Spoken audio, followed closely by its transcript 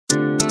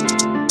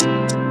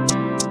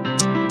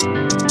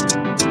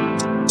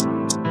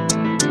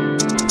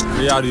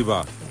Prayer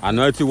river,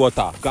 anointing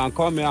water. You can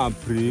come here and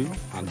pray,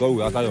 and God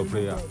will answer your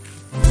prayer.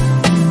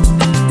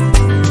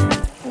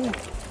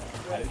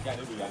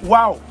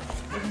 Wow,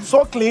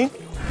 so clean.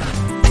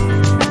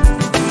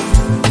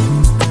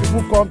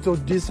 People come to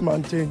this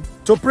mountain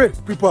to pray.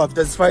 People have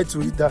testified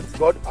to it that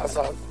God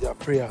answered their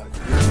prayer.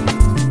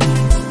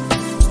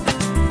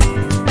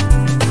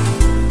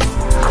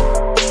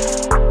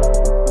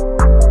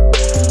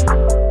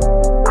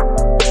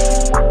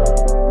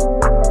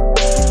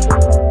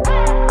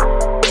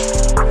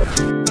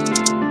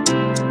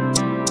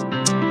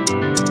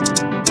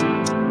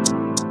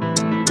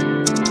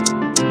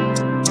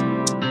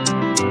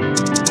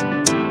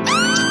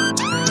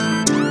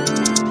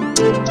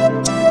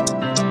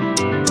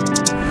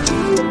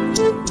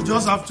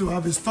 Just have to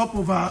have a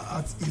stopover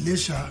at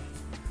Elisha,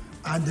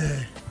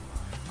 and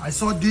I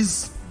saw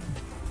these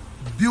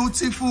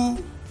beautiful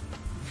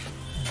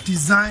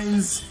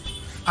designs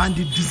and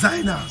the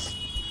designers,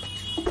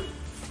 the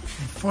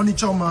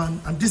furniture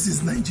man, and this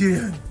is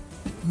Nigerian,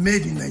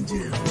 made in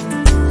Nigeria.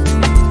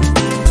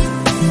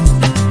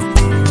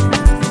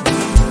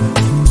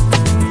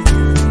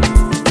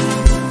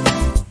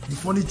 The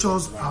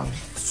furnitures are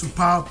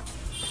superb.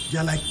 They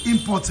are like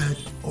imported,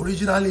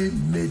 originally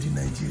made in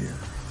Nigeria.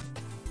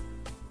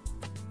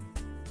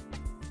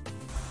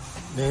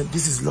 Man,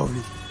 this is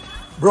lovely.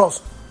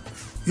 Bros,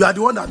 you are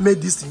the one that made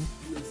this thing?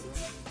 Yes,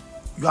 sir.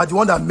 You are the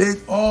one that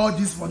made all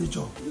this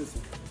furniture? Yes,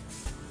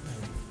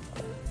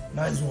 sir.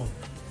 Nice one.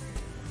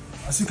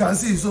 As you can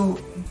see, so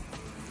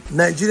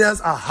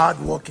Nigerians are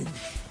hardworking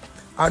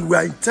and we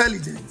are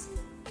intelligent.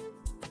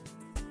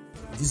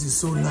 This is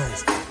so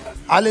nice.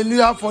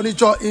 Hallelujah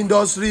Furniture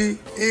Industry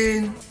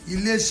in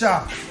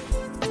Elisha.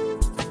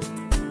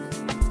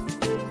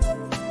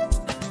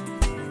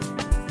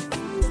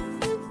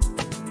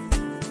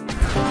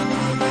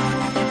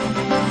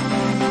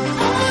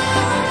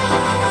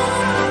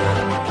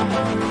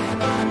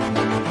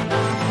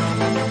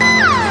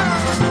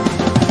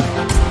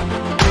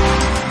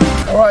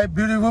 All right,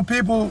 beautiful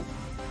people,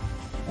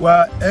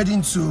 we're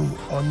heading to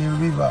Oni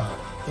River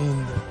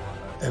in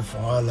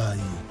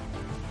AAlaye.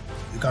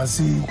 You can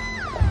see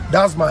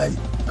that's my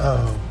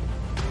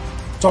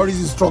tourist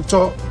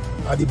instructor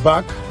at the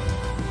back,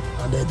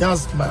 and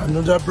that's my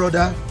another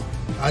brother,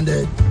 and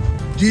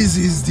this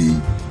is the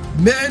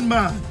main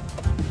man.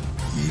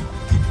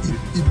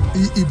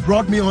 He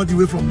brought me all the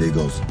way from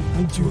Lagos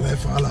into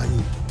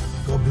AAlaye.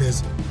 God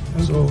bless.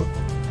 So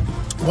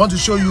I want to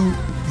show you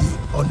the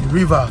Oni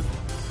River.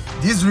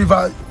 This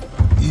river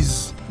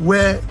is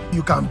where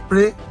you can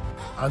pray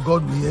and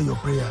God will hear your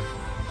prayer.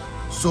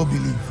 So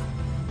believe.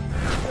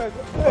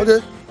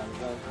 Okay.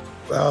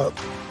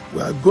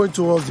 We are going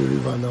towards the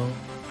river now,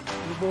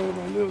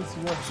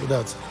 so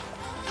that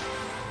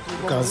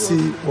you can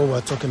see what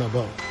we're talking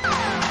about.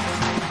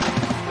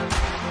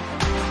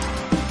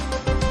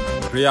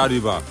 Prayer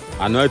river,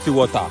 anointing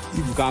water.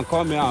 If you can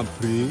come here and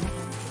pray,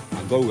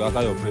 and God will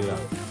answer your prayer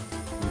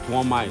with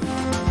one mind.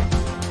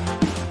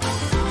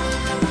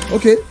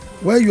 Okay,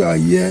 while you are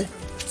here,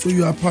 so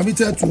you are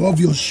permitted to off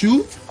your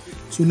shoe.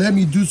 So let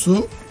me do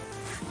so.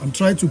 I'm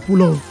trying to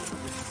pull on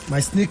my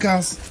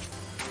sneakers.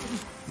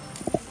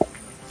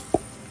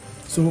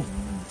 So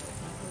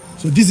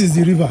this is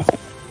the river.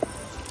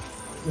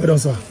 Well done,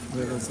 sir.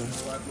 Well done, sir.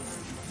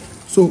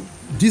 So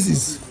this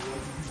is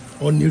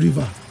on the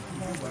river.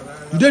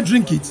 You don't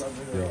drink it.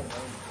 Yeah.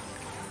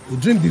 You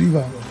drink the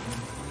river.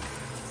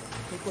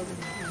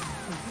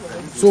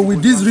 So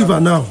with this river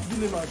now,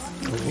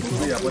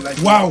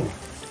 wow,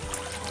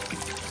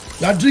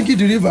 you are drinking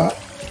the river.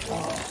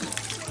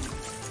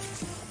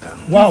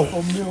 Wow.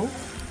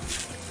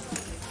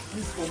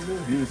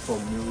 This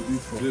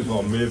is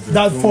amazing.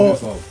 That for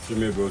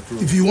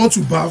if you want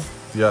to bath,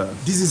 yeah.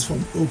 this is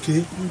from okay.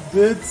 You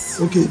bathe.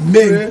 Okay,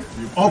 men,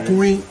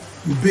 offering,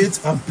 you bathe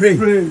and pray.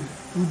 Pray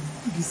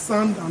with the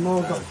sand and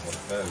all that.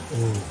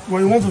 Oh.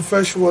 When you want to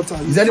fetch water,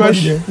 Is anybody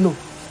fresh, there? No.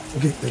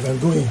 Okay, they can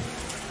go in.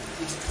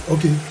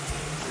 Okay.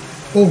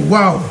 Oh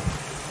wow.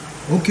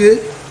 Okay.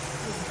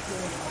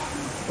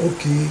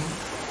 Okay.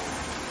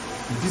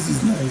 This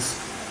is nice.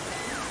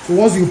 So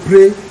once you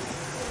pray,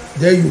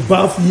 then you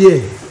bath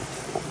here.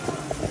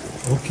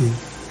 Okay.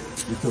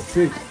 It's a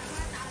fake.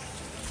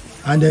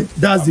 And then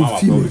that's the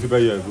female.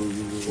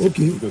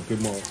 Okay.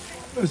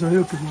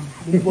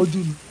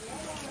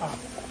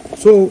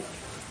 So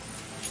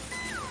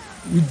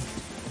with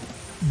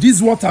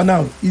this water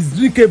now is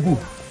drinkable,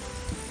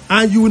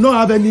 and you will not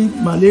have any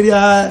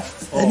malaria,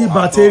 any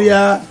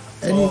bacteria,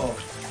 any.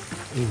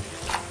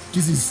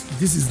 This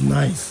is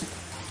nice.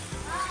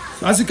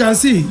 So as you can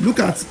see, look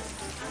at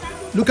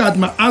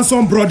my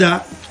handsome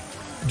brother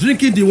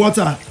drinking the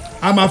water.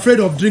 I'm afraid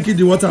of drinking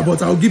the water,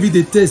 but I'll give it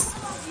a taste.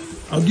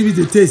 I'll give it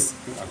a taste.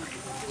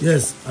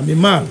 Yes, I'm a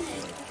man.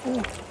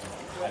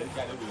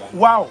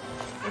 Wow,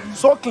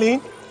 so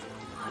clean.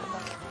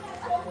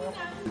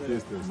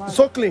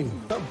 So clean.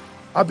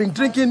 I've been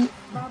taking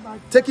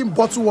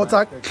bottled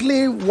water,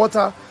 clean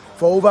water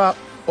for over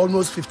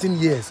almost 15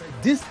 years.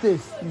 This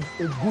taste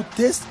is a good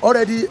taste.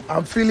 Already,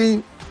 I'm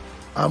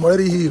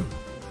already healed.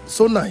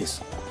 So nice.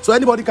 So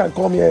anybody can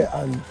come here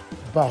and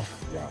bath.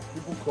 Yeah,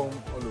 people come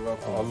all over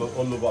All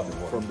over the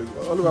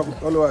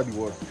world. all over the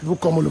world. People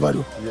come all over the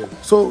world. Yes.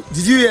 So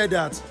did you hear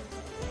that?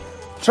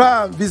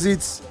 Try and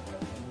visit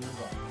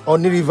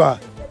Oni River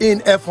in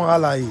EFON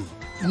AAlaye.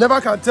 You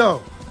never can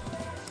tell.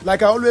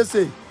 Like I always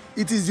say,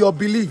 it is your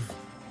belief.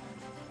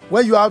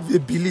 When you have a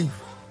belief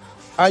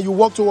and you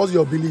walk towards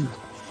your belief,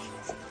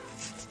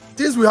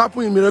 things will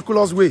happen in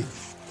miraculous way.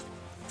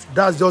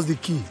 That's just the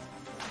key.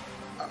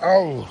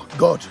 Oh,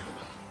 God,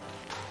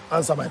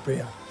 answer my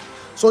prayer.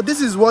 So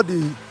this is what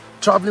the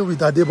traveling with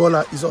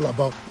Adebola is all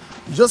about.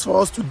 It's just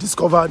for us to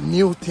discover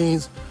new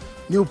things,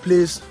 new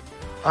place,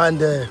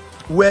 and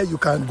where you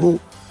can go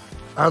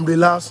and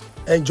relax,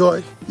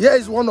 enjoy. Here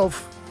is one of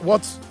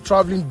what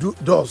traveling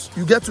does.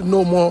 You get to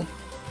know more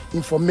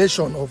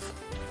information of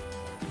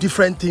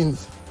different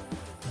things,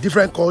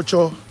 different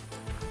culture,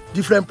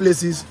 different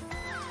places,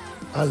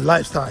 and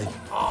lifestyle.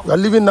 We are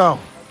living now,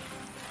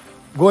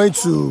 going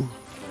to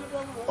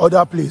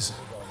other place.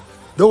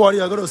 Don't worry,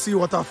 you're going to see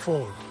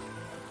waterfall.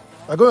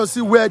 You're going to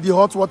see where the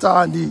hot water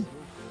and the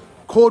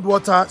cold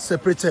water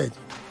separated.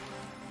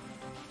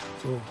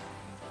 So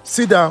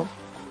sit down,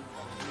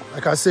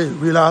 like I say,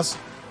 relax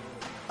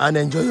and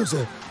enjoy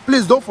yourself.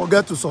 Please don't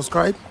forget to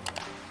subscribe,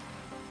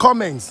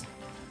 comments,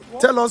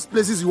 tell us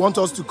places you want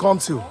us to come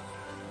to,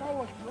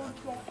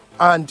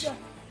 and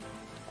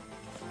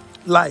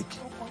like.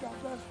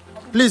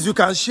 Please, you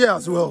can share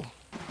as well.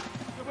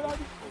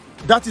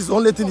 That is the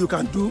only thing you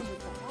can do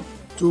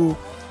to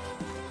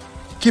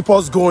keep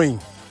us going.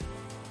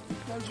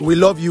 We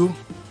love you.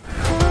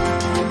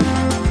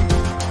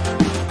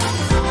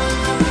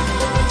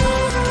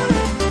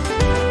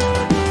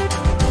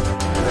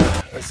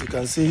 As you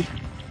can see,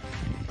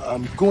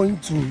 I'm going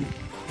to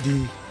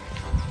the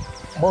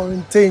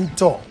mountain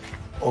top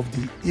of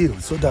the hill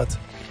so that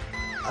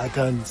I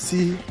can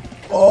see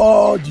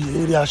all the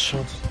area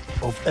shots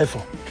of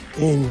EFON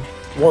in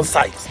one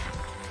side.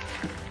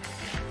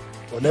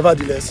 But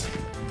nevertheless,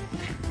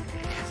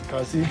 as you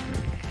can see,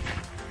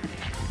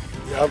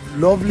 we have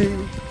lovely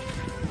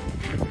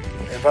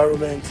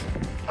environment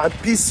and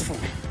peaceful.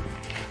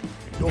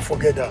 Don't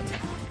forget that.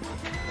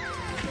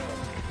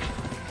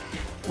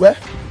 Where?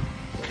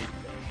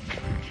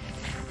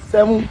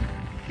 7.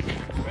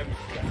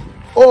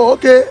 Oh,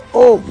 okay.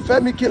 Oh,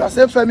 Femi Killer.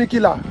 Same Femi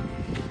Killer.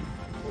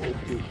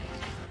 Okay.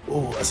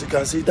 Oh, as you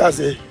can see, that's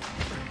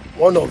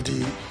one of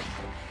the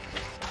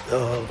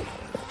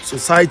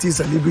society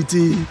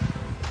celebrity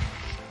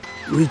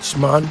rich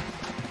man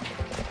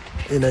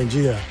in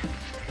Nigeria.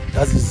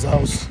 That's his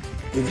house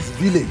in his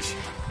village.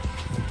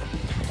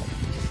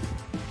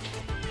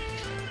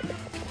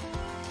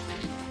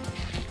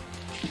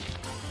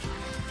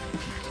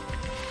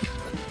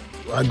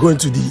 We are going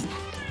to the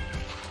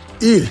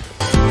hill.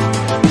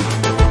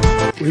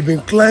 We've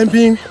been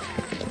climbing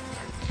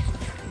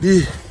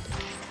the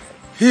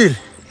hill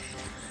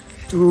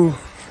to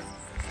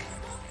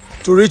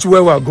reach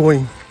where we are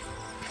going,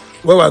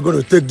 where we are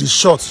going to take the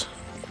shot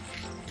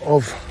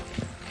of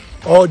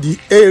all the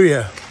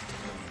area.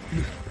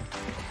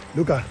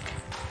 Look at,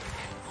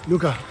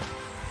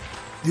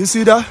 do you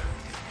see that?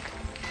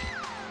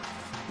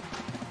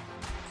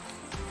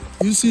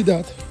 You see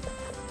that?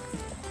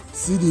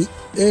 See the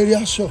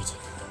area shot.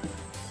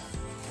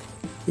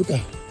 Look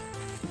at,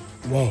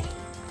 wow.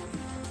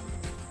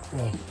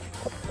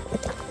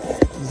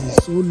 This is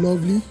so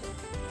lovely.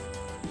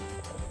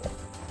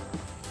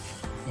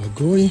 We're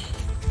going.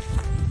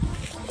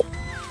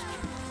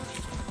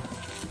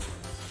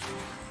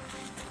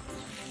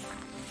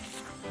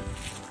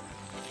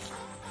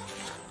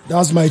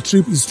 That's my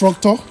trip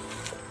instructor.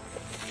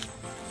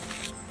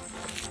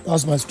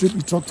 That's my trip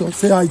instructor.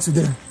 Say hi to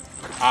them.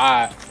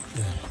 Hi.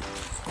 Yeah.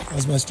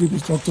 That's my trip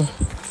instructor.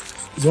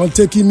 He's on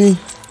taking me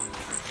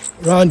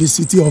around the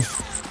city of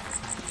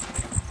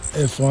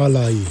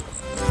AAlaye.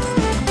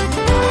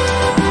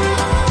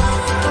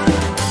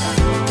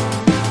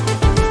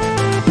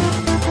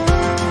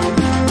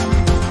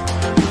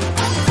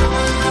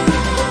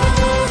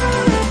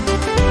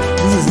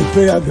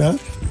 Prayer ground.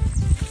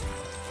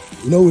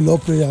 You know we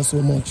love prayer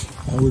so much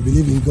and we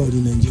believe in God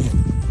in Nigeria.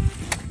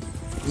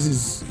 This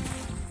is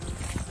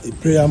a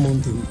prayer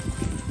mountain.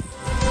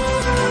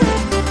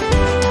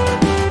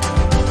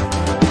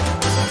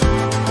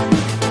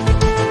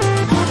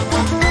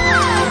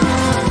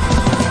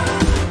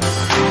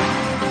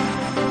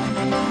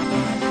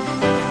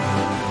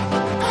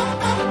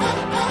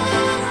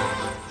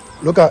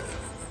 Look at,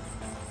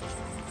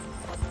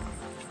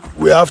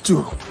 we have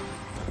to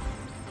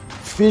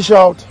fish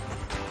out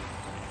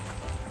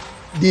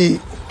the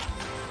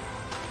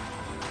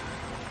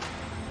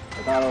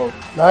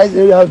nice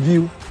area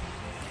view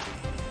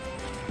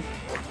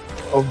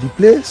of the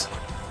place.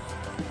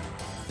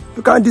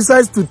 You can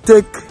decide to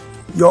take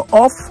your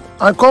off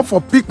and come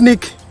for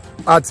picnic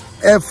at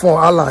EFON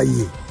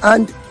AAlaye,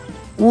 and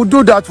we'll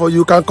do that for you.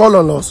 You can call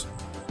on us.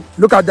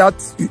 Look at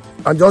that.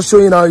 I'm just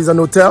showing now is an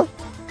hotel.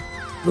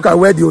 Look at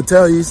where the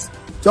hotel is.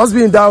 Just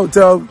be in that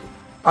hotel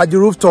at the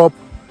rooftop.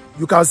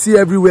 You can see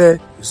everywhere.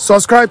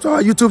 Subscribe to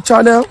our YouTube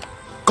channel.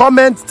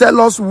 Comment,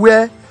 tell us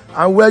where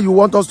and where you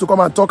want us to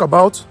come and talk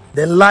about.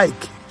 Then like,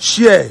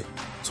 share,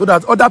 so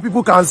that other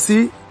people can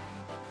see.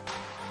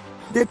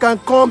 They can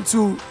come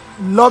to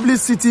lovely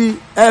city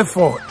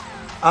EFON,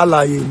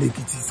 AAlaye in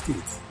Ekiti State.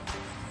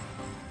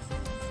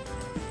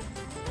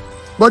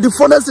 But the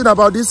funnest thing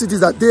about this city is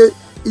that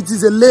it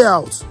is a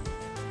layout.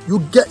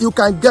 You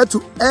can get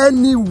to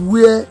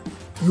anywhere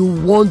you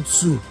want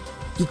to,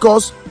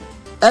 because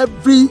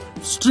every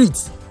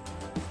street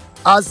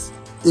has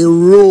a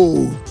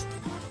road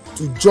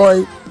to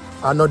join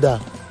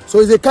another. So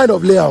it's a kind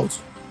of layout.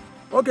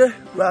 Okay,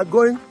 we are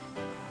going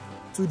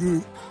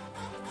to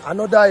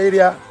another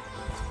area,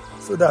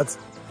 so that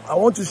I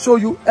want to show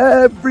you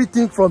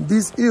everything from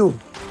this hill.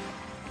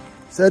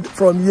 Said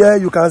from here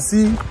you can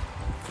see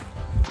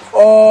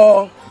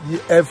all the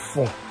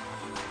EFON,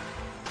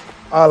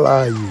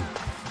 AAlaye.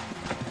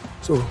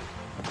 So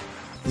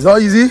it's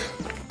not easy.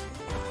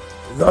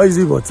 It's not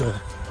easy, but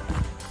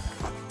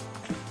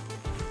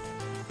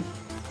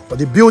for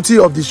the beauty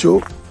of the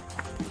show,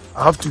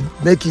 I have to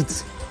make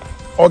it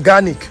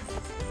organic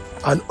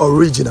and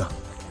original.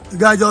 You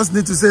guys just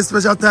need to say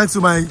special thanks to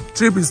my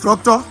trip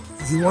instructor.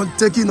 He's the one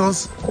taking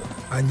us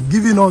and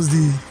giving us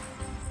the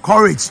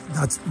courage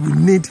that we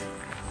need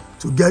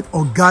to get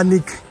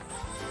organic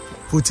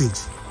footage.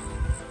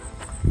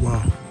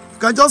 Wow. You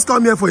can just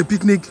come here for a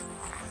picnic.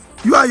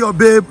 You and your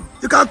babe,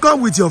 you can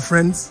come with your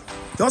friends.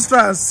 Just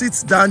try and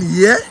sit down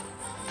here.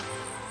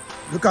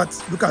 Look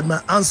at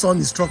my hands-on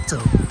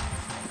instructor.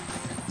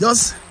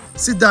 Just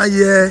sit down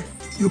here.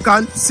 You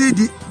can see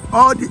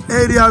all the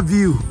area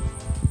view.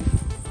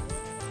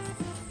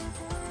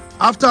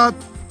 After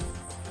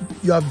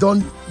you have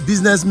done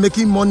business,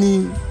 making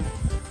money,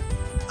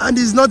 and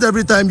it's not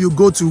every time you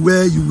go to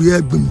where you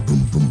hear boom,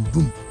 boom, boom,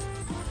 boom.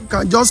 You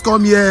can just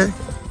come here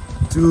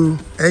to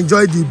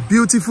enjoy the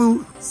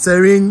beautiful,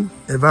 serene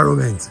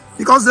environment.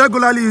 Because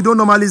regularly you don't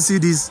normally see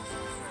this.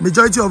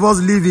 Majority of us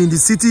live in the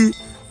city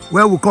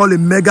where we call a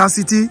mega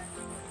city.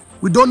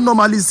 We don't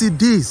normally see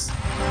this.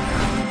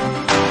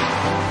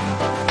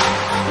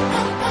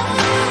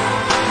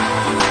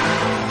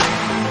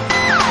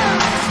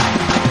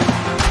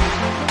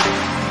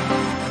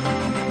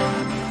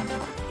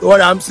 Well,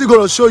 I'm still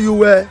going to show you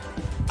where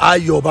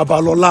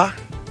Adebola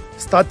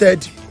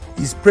started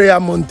his prayer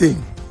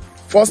mountain.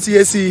 First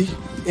CAC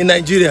in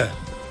Nigeria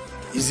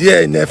is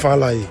here in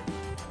AAlaye.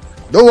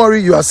 Don't worry,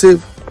 you are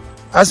safe.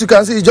 As you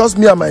can see, it's just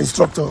me and my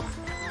instructor.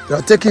 We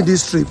are taking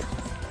this trip.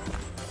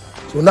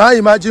 So now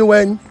imagine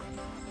when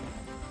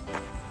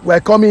we're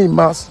coming in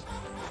mass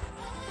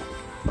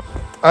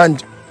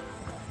and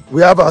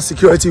we have our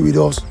security with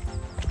us.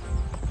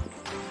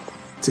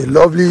 It's a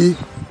lovely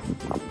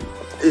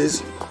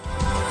place.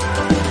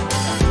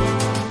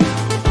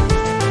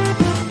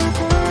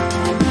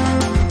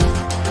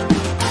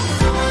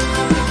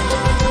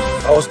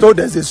 I was told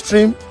there's a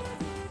stream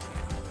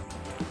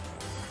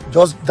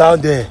just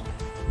down there.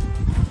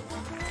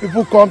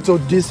 People come to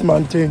this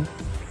mountain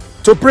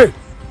to pray,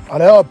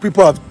 and a lot of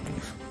people have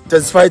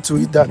testified to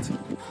it that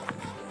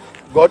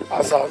God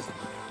answers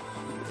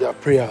their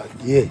prayer.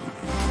 Yeah.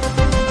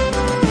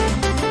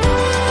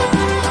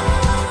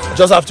 I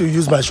just have to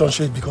use my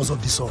sunshade because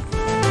of the sun.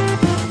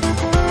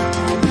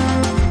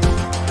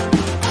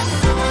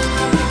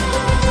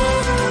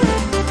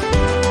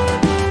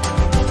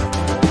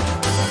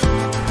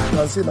 You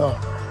can see now,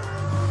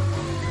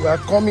 we are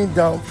coming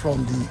down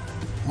from the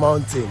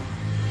mountain.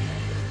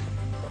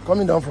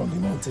 Coming down from the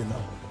mountain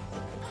now.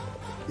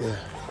 Yeah.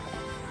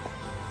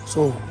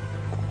 So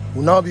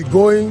we'll now be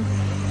going,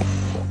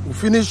 we'll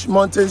finish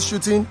mountain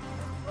shooting.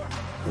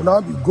 We'll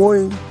now be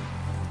going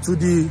to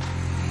the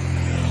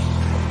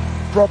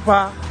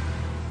proper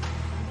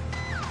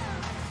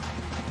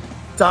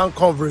town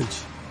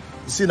coverage.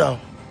 You see now,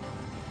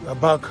 we are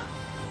back.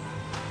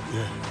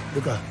 Yeah,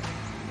 look at.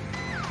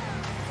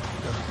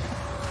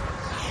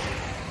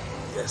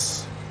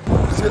 Yes.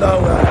 You see now,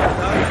 we are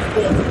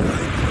down.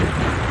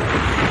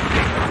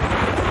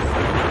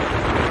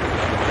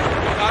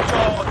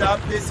 Capture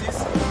other places.